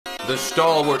The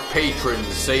stalwart patrons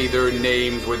say their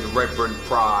names with reverent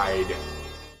pride.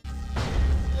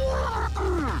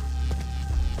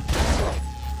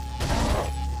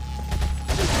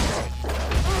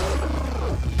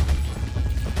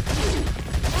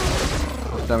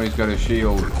 Sammy's got a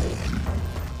shield.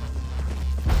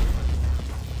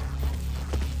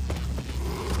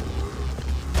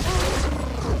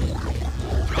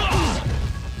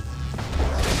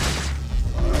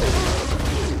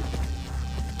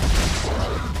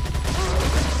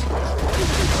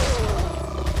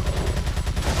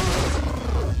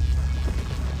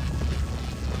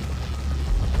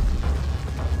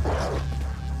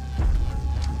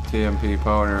 TMP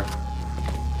powder.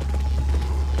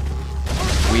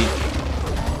 Weak.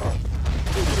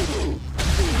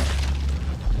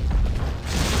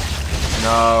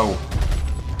 No.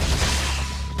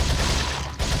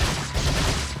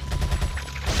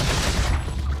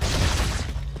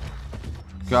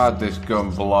 God, this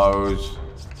gun blows.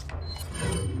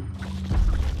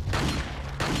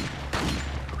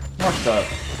 What the?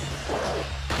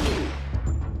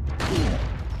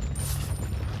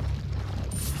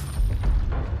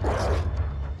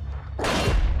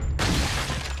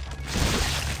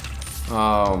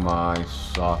 Oh my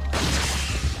suck.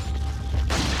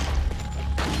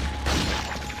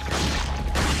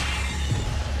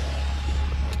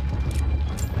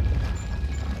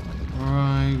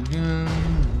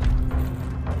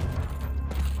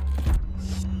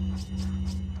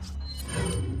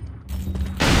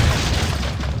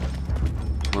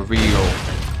 Reveal.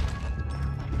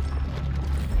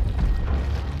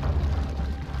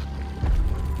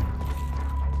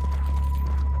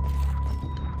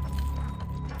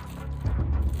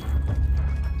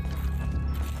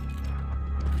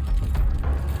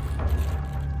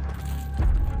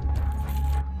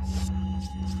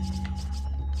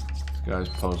 This guy's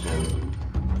puzzled.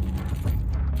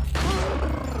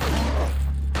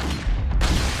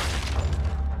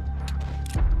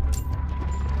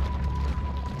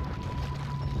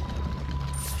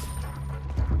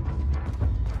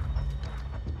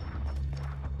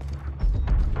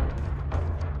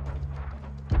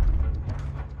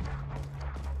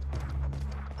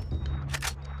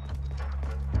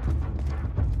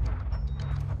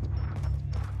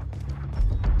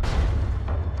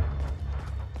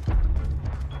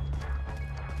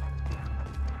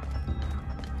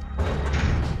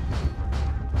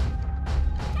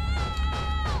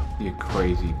 You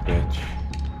crazy bitch.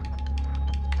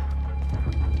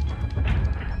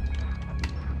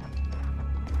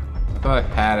 I thought I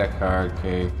had a card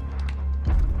key.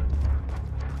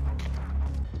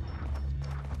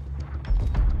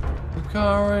 The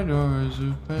corridors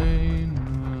of pain.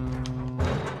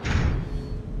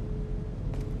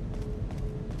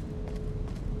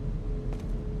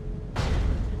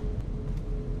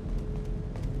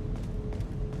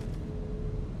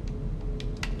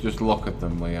 Just look at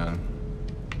them, Leon.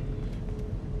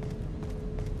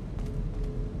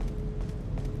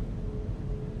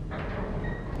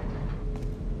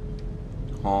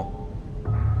 Huh?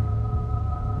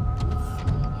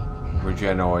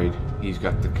 Regenoid. He's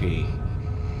got the key.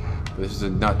 This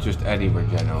is not just any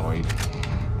Regenoid.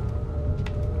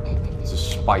 It's a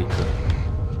spiker.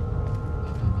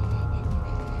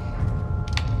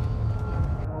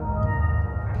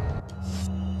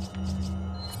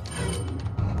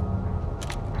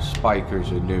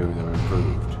 Spikers are new, they're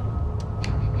improved.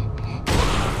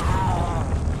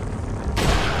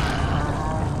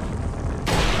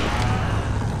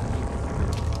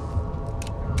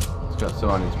 It's got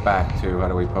some on its back too, how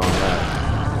do we pwn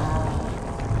that?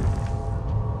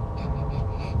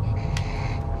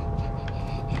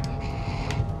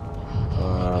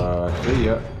 See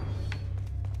ya.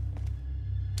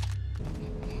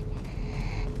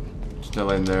 Still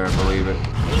in there, I believe it.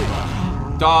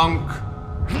 Donk!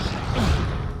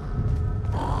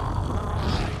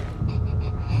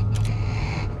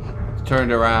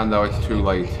 Turned around though, it's too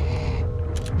late.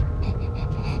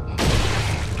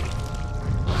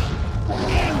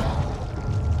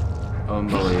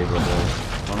 Unbelievable.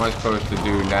 What am I supposed to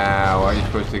do now? Are you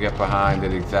supposed to get behind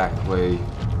it exactly?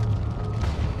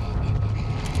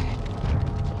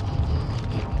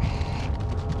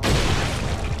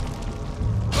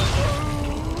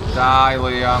 Die,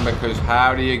 Leon, because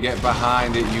how do you get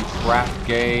behind it, you crap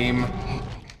game?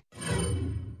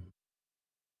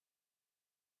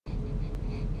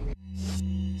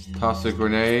 Toss a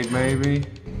grenade, maybe?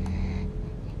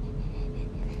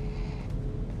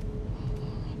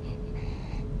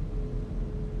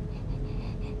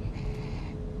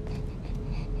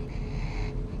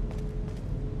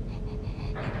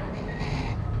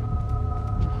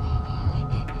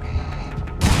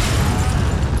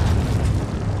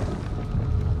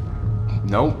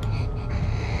 Nope.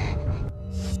 I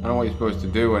don't know what you're supposed to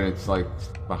do when it's like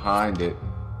behind it.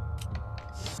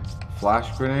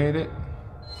 Flash grenade it?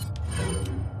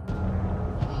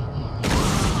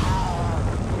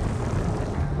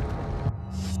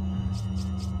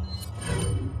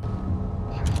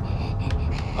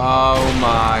 Oh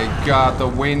my god, the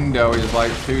window is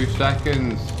like 2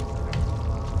 seconds.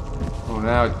 Oh,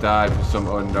 now it died for some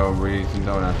unknown reason,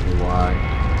 don't ask me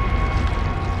why.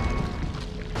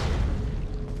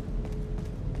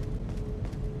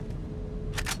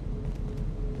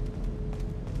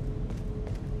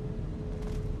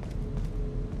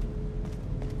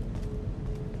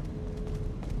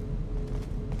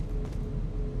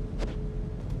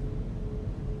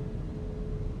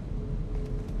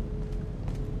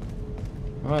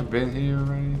 Have I been here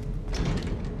already?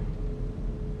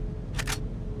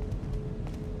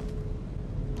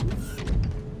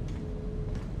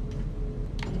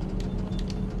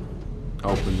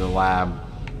 Open the lab.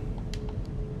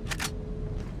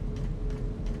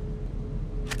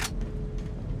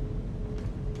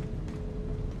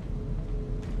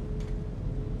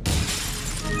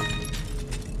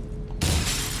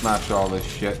 Smash all this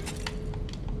shit.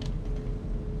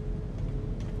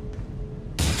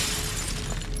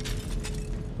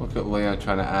 Look at Leon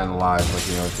trying to analyze like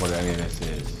he knows what any of this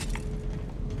is.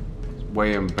 It's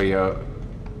way and beyond.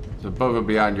 It's above and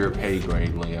beyond your pay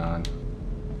grade, Leon.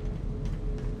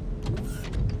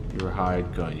 You're a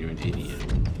hired gun. You're an idiot.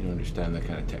 You don't understand the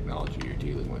kind of technology you're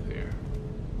dealing with here.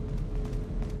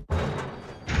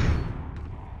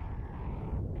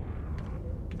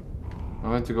 I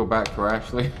meant to go back for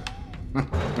Ashley. Can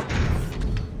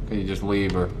you just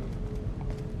leave her?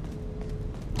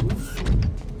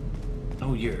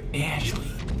 Oh, you're Ashley.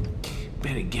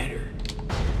 Better get her.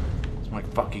 It's my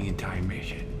fucking entire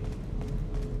mission.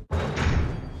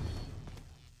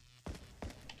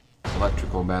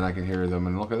 Electrical man, I can hear them,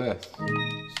 and look at this.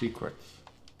 Secrets.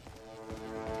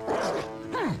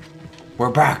 We're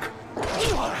back!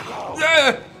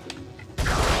 Yeah!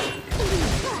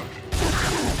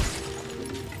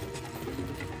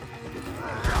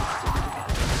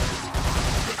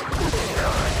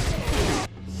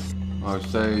 Oh,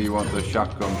 say you want the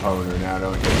shotgun powder now,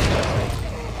 don't you?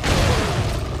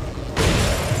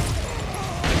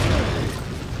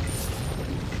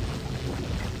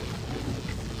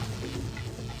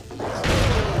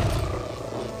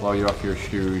 Blow you off your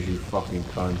shoes, you fucking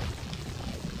cunt.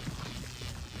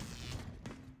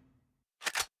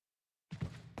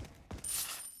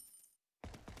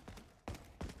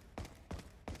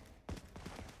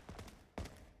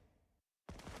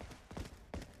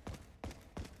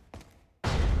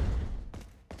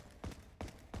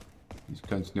 These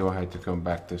cunts knew I had to come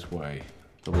back this way.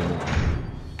 There'll be more.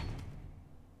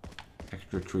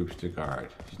 Extra troops to guard.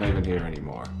 She's not even here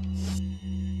anymore.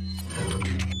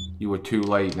 You were too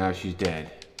late, now she's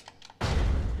dead.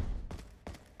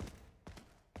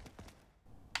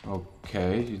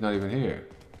 Okay, she's not even here.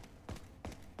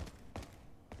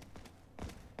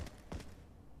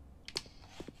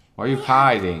 Why are you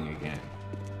hiding again?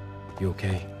 You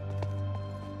okay?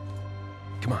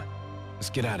 Come on, let's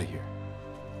get out of here.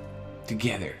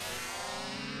 Together.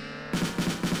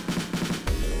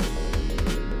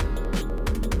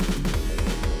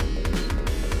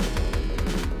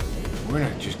 We're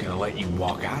not just gonna let you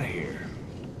walk out of here.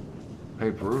 Hey,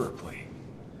 Brewer, play.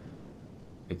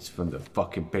 It's from the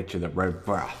fucking bitch of the red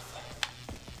breath.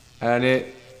 And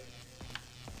it's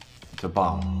a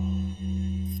bomb.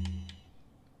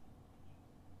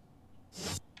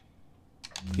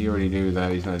 He already knew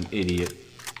that, he's not an idiot.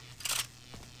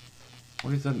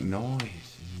 What is that noise?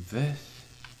 Is this?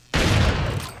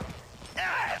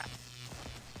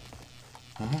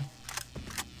 Huh?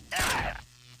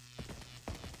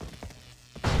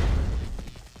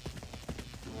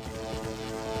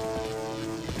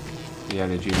 The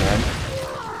energy man.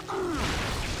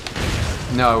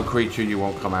 No, creature, you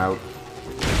won't come out.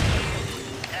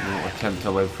 You won't attempt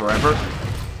to live forever.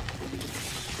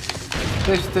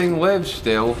 This thing lives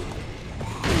still.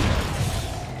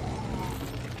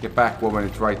 Get back, woman,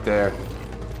 it's right there.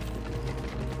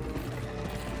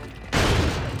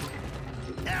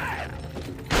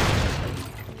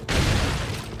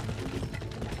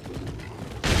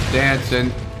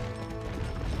 Dancing.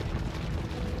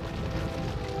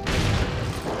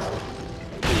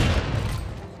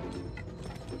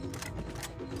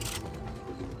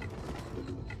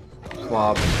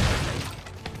 Slob.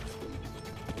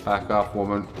 Back off,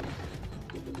 woman.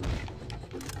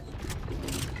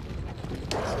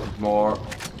 More.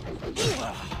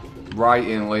 Right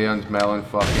in Leon's melon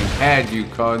fucking head, you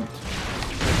cunt.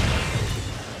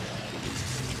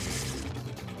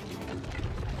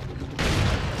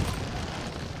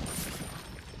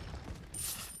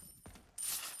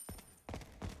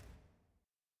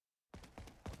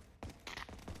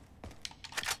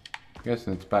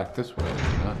 Guessing it's back this way,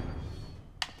 huh?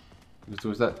 Because there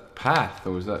was that path,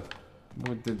 or was that...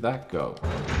 Where did that go?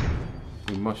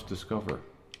 We must discover.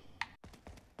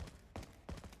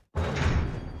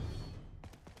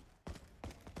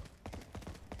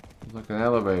 It's like an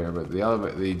elevator, but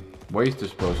the waste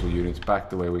disposal unit's back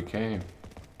the way we came.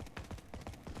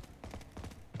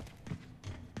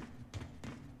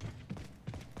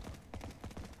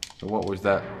 So what was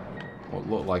that? What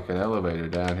looked like an elevator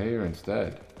down here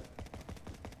instead?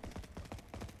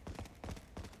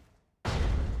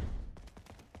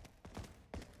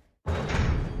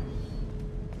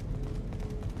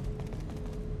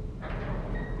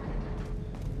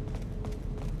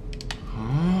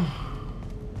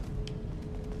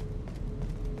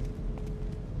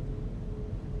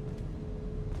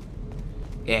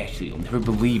 Ashley, you'll never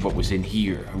believe what was in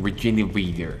here. A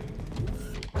regenerator.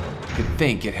 You'd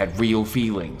think it had real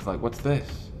feelings. Like, what's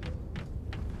this?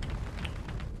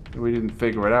 We didn't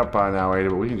figure it out by now, Ada,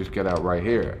 but we can just get out right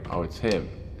here. Oh, it's him.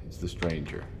 It's the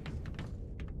stranger.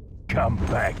 Come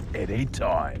back any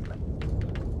time.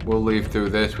 We'll leave through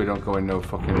this. We don't go in no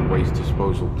fucking waste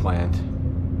disposal plant.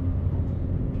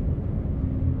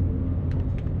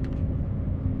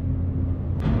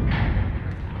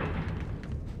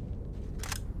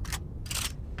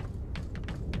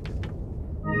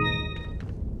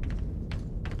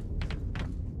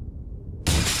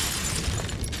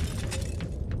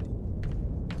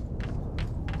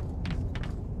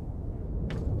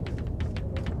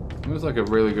 It's like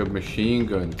a really good machine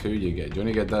gun too you get. Do you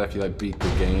only get that if you like beat the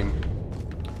game?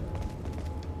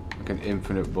 Like an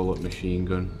infinite bullet machine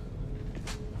gun.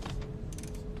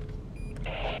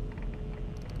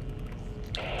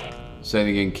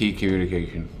 Sending in key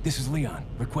communication. This is Leon.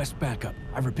 Request backup.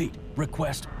 I repeat,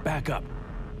 request backup.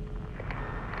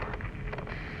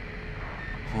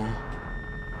 Huh?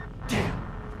 Damn.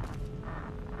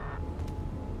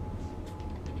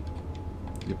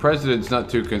 The president's not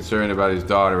too concerned about his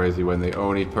daughter, is he, when the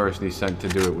only person he sent to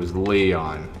do it was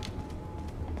Leon?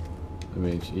 I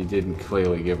mean, he didn't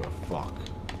clearly give a fuck.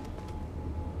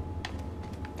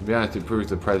 To be honest, it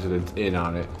proves the president's in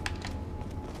on it.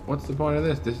 What's the point of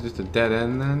this? This is just a dead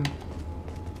end then?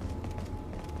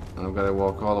 I've got to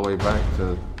walk all the way back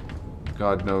to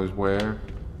God knows where.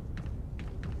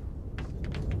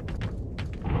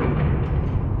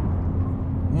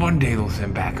 One day they'll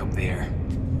send back up there.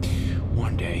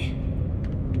 One day.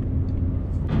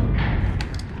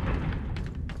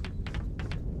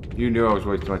 You knew I was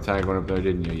wasting my time going up there,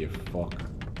 didn't you, you fuck?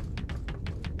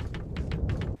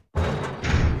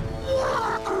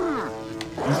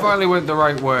 You finally went the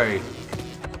right way.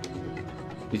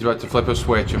 He's about to flip a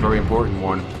switch, a very important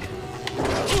one.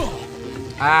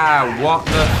 Ah, what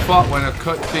the fuck when a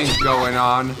cutscene's going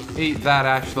on? Eat that,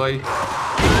 Ashley.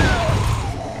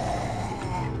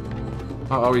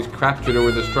 Uh-oh, he's captured her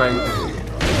with the strength.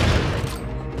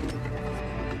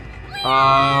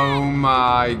 Oh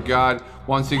my god.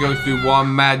 Once he goes through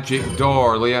one magic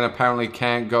door, Leon apparently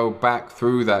can't go back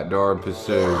through that door and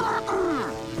pursue.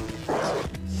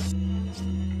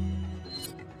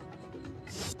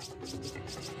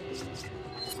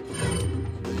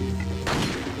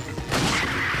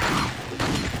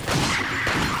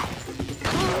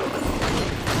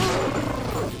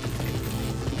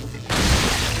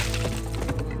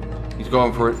 He's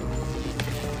going for it.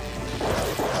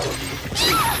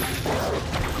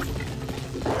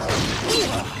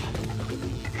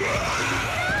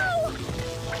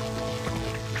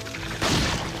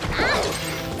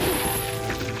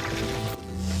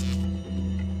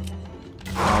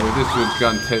 This one's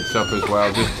gone tits up as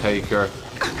well. Just take her.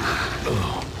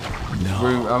 No.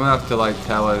 I'm gonna have to like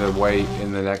tell her to wait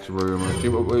in the next room.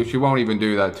 She won't even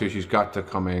do that too. She's got to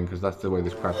come in because that's the way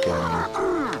this crap game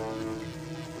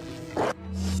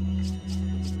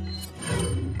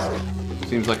is.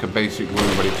 Seems like a basic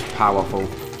room, but it's powerful.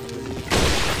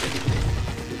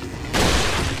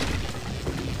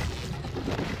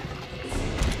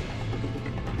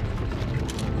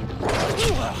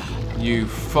 You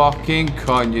fucking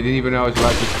cunt. You didn't even know I was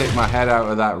about to stick my head out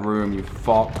of that room, you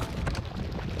fuck.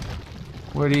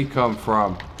 Where'd he come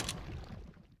from?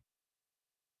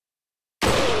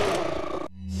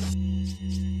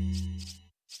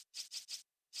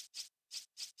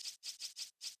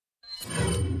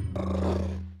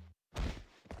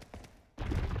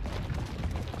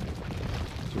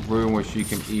 It's a room where she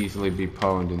can easily be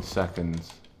pwned in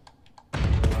seconds.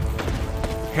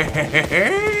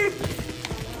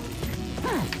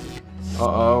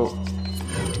 Uh-oh.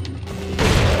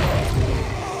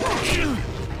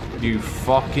 You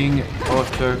fucking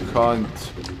utter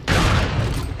cunt.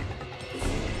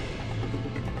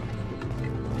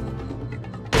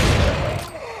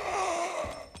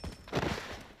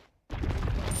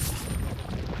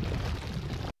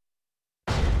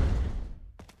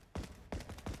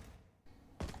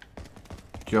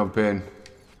 Jump in.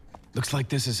 Looks like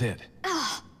this is it.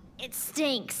 Ugh, it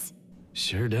stinks.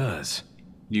 Sure does.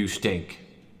 You stink.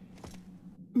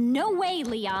 No way,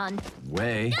 Leon.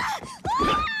 Way.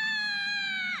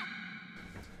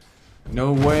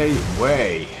 No way,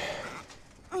 way.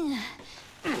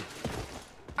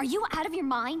 Are you out of your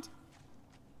mind?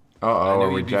 Uh-oh,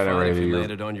 a you'd be fine if regenerator. you You're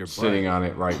landed on your sitting butt. on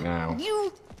it right now.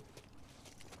 You...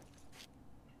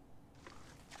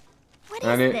 What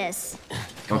And is it- this?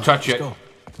 Don't touch it. Go.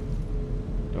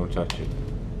 Don't touch it.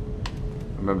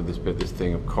 Remember this bit. This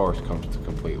thing, of course, comes to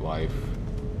complete life.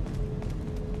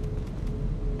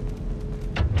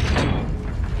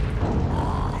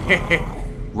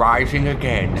 Rising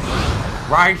again.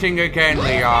 Rising again,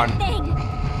 Leon. Thing.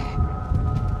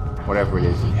 Whatever it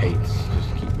is he hates,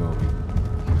 just keep moving.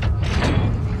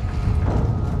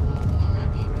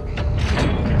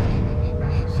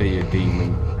 See a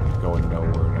demon. He's going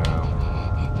nowhere now.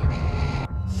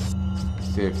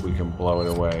 See if we can blow it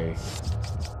away.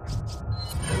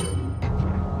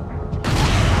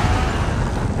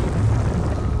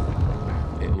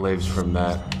 It lives from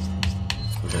that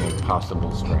with an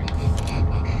impossible strength.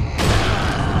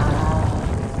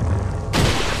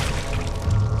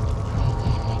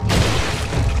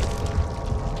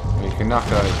 You can knock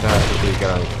it on his head until you get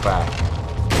on his back.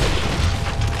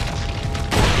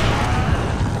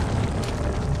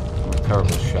 I'm a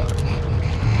terrible shot.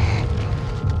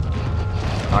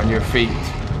 On your feet.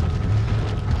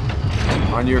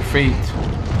 On your feet.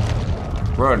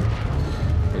 Run.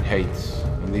 It hates.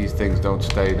 And these things don't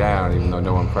stay down even though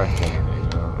no one pressed anything. I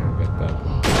don't get that.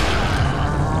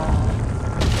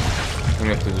 We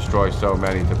have to destroy so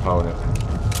many to pwn it.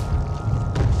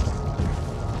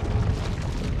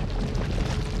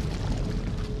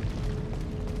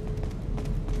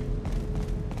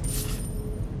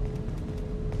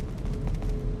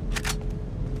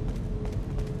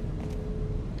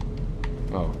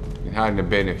 Oh, you can hide in the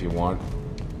bin if you want.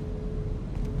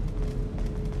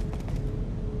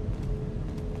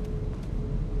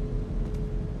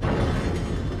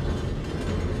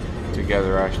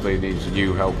 Together actually needs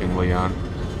you helping Leon.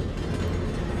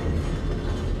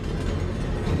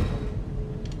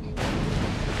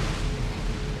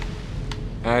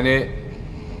 And it...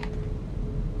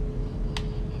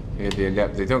 Yeah,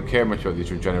 they don't care much about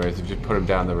these regenerators, they just put them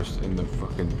down in the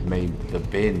fucking the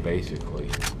bin, basically.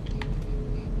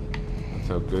 That's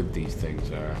how good these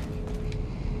things are.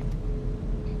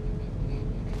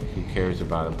 Who cares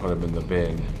about them? Put them in the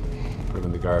bin. Put them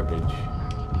in the garbage.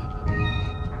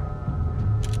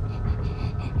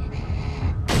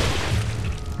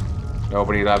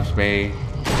 Nobody loves me.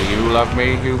 Do you love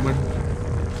me, human?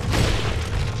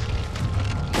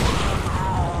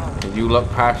 Can you look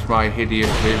past my hideous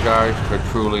visage to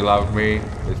truly love me,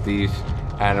 as these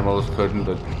animals couldn't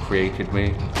that created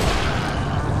me?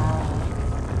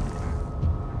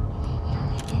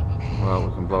 Well,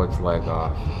 we can blow its leg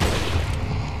off.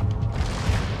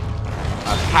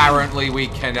 Apparently we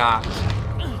cannot.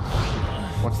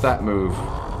 What's that move?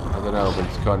 I don't know, but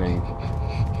it's cunning.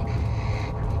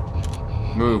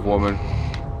 Move, woman.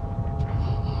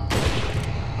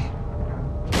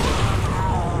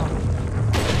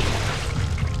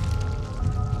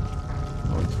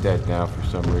 Oh, it's dead now for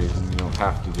some reason. You don't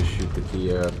have to just shoot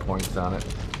the points on it.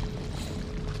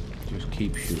 Just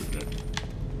keep shooting it.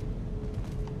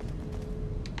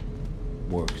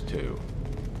 Works too.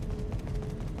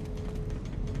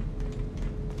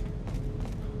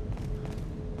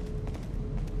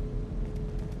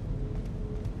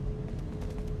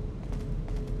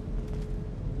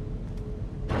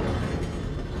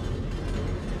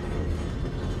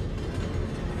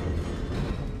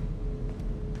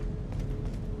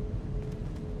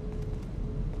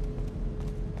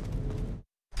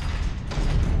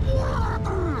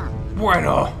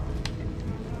 Bueno.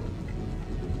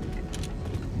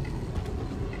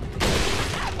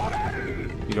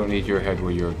 You don't need your head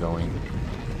where you're going.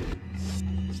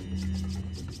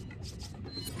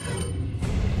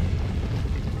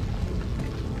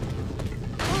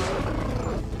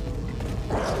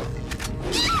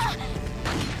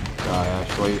 Die,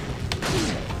 Ashley.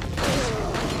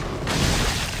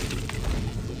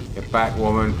 Get back,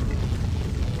 woman.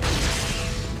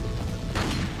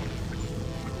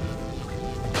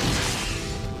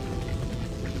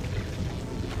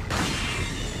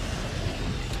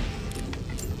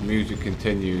 Music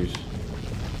continues.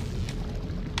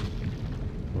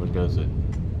 Or does it?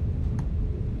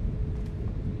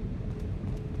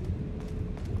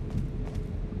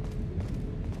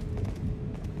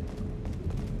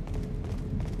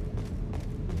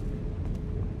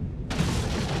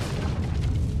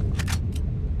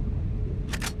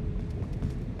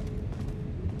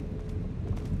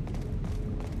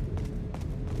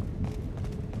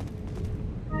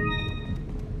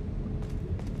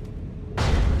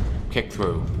 Kick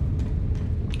through.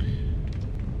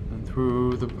 And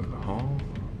through the... huh?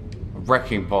 A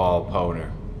wrecking ball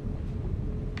poner.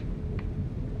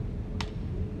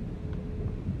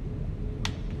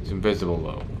 It's invisible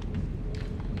though.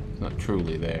 It's not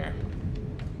truly there.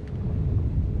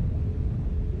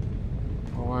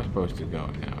 Where am I supposed to go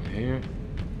now? Here?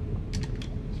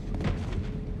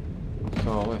 What's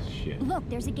all this shit? Look,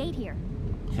 there's a gate here.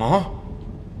 Huh?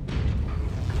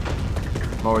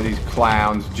 More of these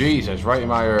clowns. Jesus, right in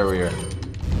my area.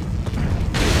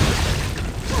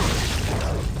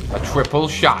 A triple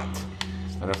shot.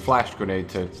 And a flash grenade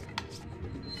to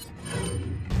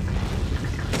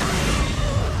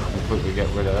completely get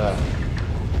rid of that.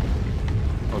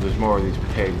 Oh, there's more of these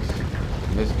pigs.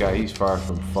 And this guy, he's far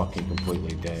from fucking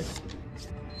completely dead.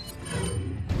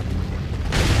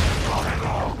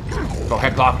 Go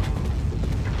headlocked.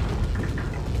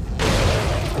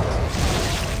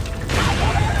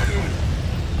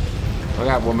 Look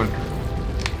at that woman.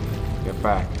 Get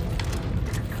back.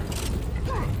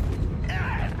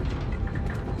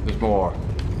 There's more.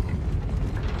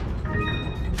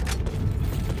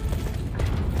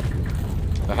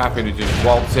 They're happy to just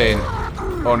waltz in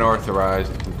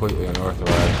unauthorized, completely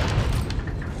unauthorized.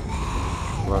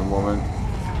 Run, woman.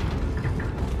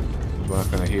 We're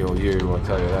not gonna heal you, I'll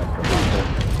tell you that for a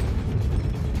minute.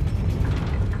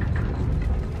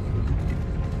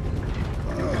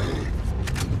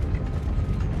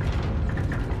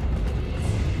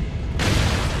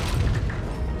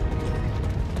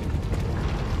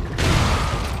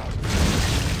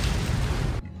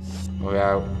 Look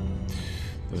out.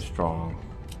 They're strong.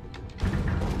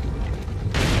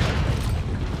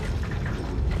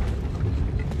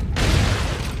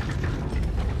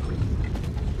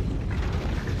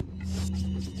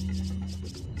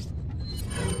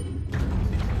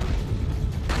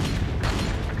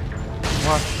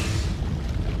 What?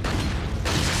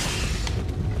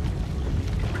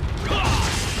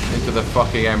 Into the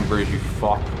fucking embers, you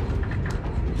fuck.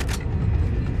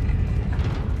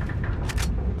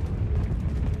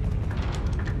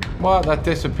 What? That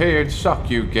disappeared? Suck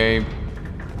you, game.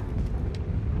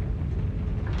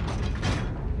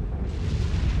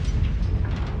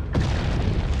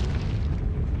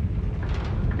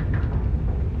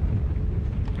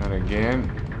 And again.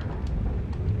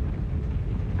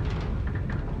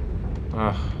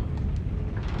 Ugh.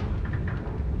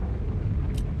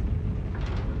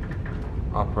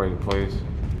 Operator, please.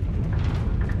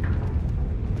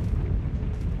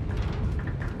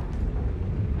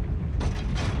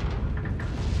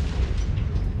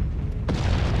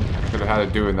 Could have had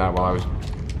it doing that while I was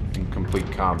in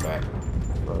complete combat.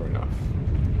 Fair enough.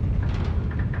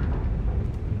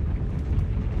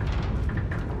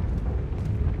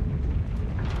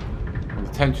 Well,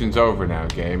 the tension's over now,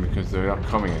 game, because they're not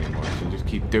coming anymore, so just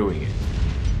keep doing it.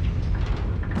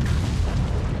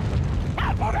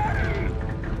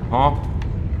 Huh?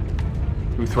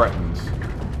 Who threatens?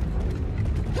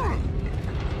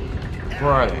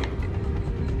 Where are they?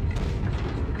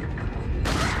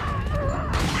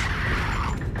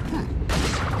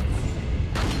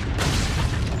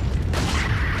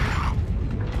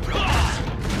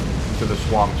 Into the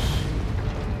swamps.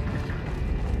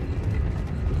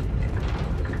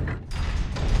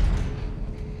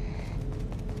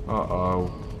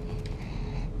 Uh-oh.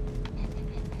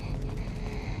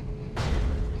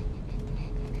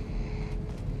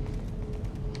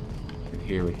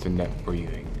 Here it's a net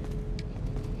breathing.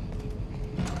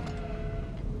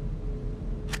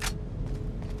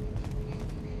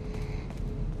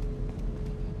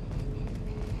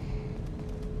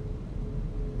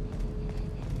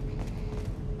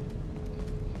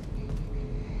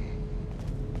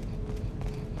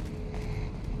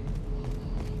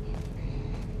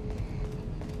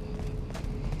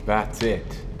 That's it.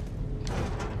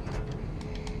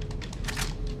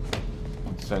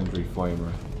 Incendiary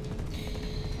flamer.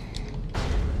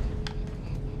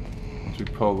 Once we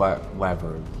pull that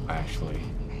lever, actually.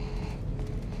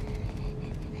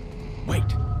 Wait.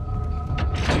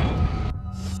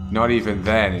 Not even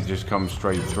then, it just comes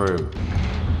straight through.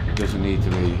 It doesn't need to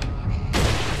be.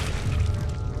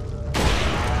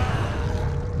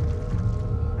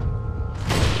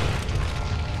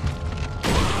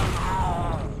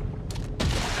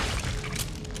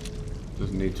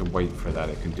 Doesn't need to wait for that,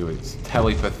 it can do it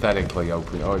telepathetically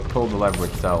open. Oh, it pulled the lever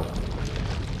itself.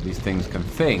 These things can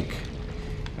think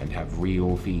and have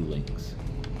real feelings.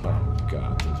 Oh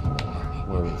god, there's more.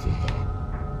 Where is it though?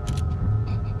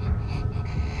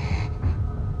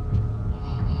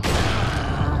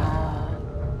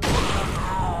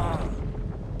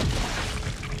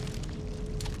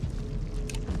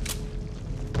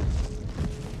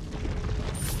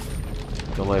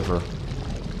 liver.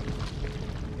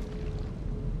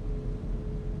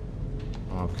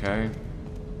 Okay.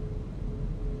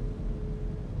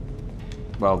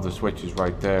 Well, the switch is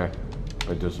right there.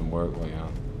 But it doesn't work,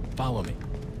 Leon. Follow me.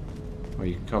 Well,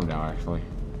 you can come now, actually.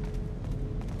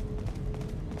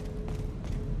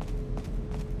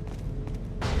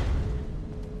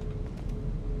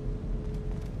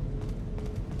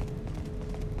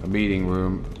 A meeting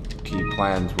room. Key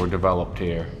plans were developed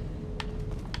here.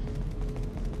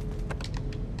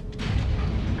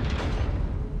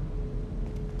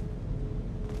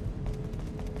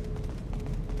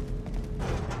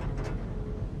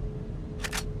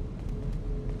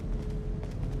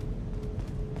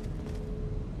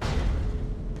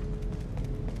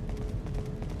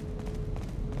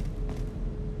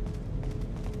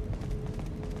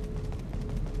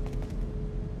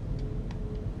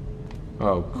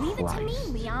 Oh, Leave it to me, Christ.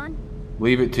 Leon.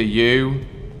 Leave it to you?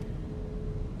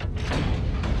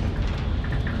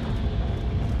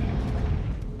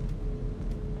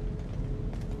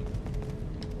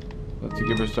 To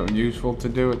give her something useful to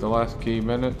do at the last key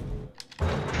minute?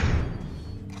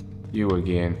 You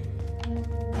again.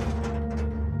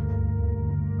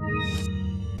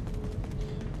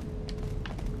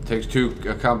 Takes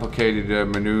a complicated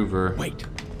maneuver. Wait.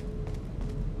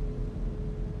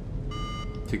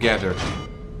 Together.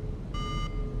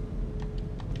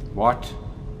 What?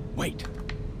 Wait.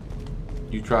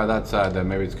 You try that side then,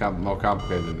 maybe it's more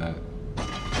complicated than that.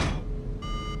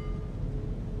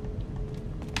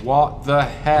 What the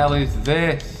hell is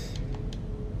this?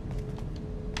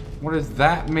 What does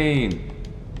that mean?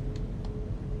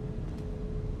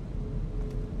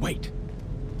 Wait.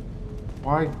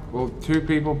 Why will two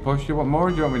people push you? What more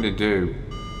do you want me to do?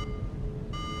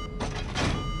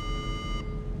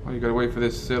 Oh, you gotta wait for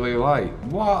this silly light.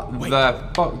 What the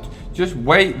fuck? Just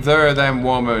wait there then,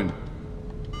 woman.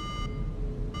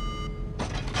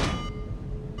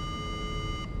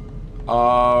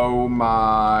 Oh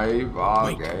my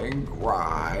fucking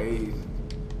Christ.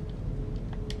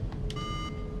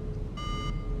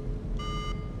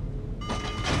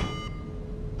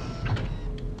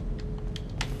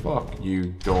 Fuck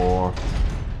you, door.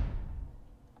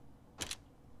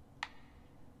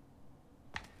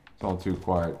 It's all too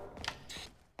quiet.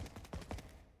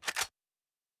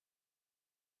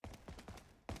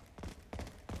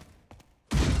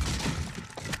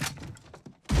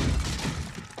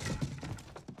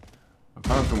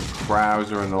 Apart from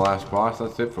Krauser and the last boss,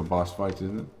 that's it for boss fights,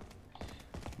 isn't it? I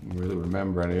don't really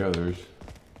remember any others.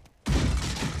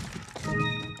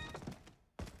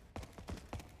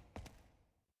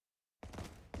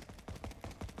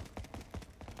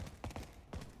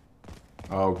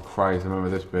 Oh Christ, I remember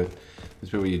this bit. This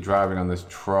bit where you're driving on this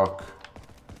truck,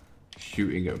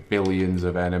 shooting at billions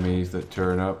of enemies that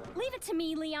turn up. Leave it to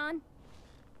me, Leon.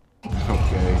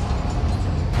 Okay.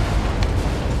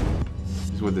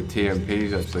 This with the TMP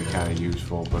is actually kind of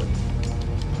useful, but do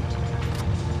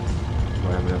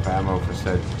I have enough ammo for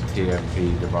said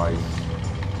TMP device?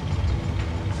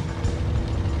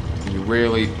 Can you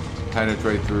really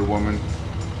penetrate through a woman?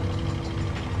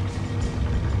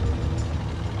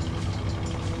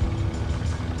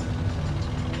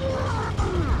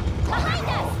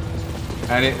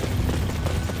 And it...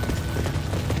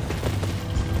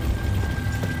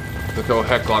 Look, oh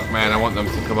Hecklock, man, I want them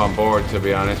to come on board, to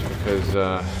be honest, because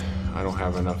I don't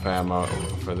have enough ammo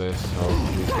for this, so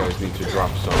these guys need to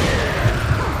drop some.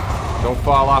 Don't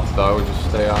fall off, though, just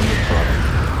stay on the truck.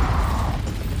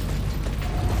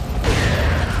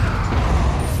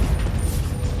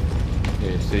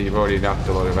 Yeah, see, you've already knocked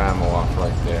a load of ammo off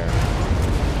right there.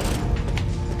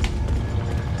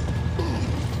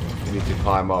 You need to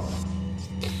climb up.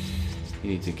 You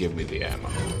need to give me the ammo.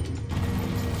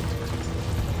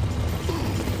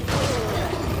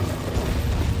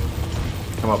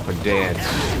 Come up and dance.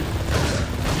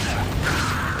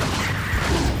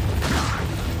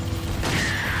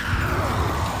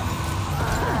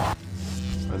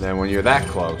 And then when you're that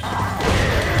close,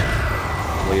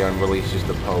 Leon releases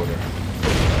the powder.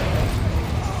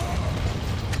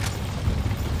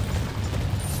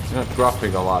 You're not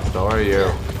dropping a lot though, are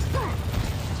you?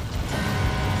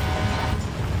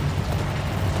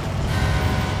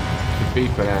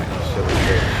 Beeping at you, silly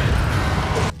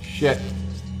bitch. Shit.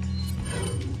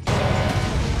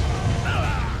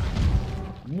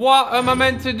 What am I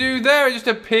meant to do there? It just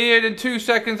appeared in 2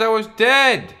 seconds I was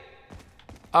dead.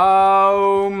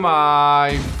 Oh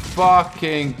my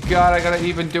fucking god, I gotta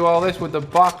even do all this with the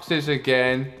boxes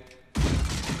again.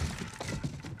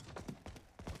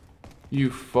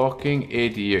 You fucking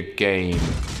idiot game.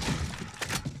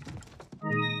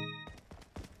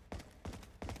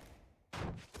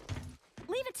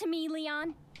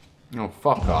 Oh,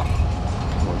 fuck off.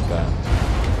 What's that?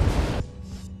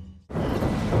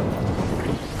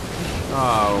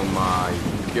 Oh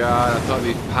my god, I thought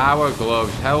these power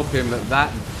gloves help him, but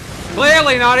that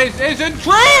clearly not isn't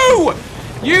true!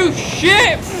 You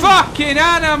shit fucking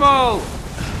animal!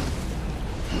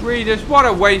 Regis, what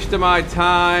a waste of my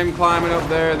time climbing up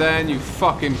there then, you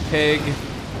fucking pig.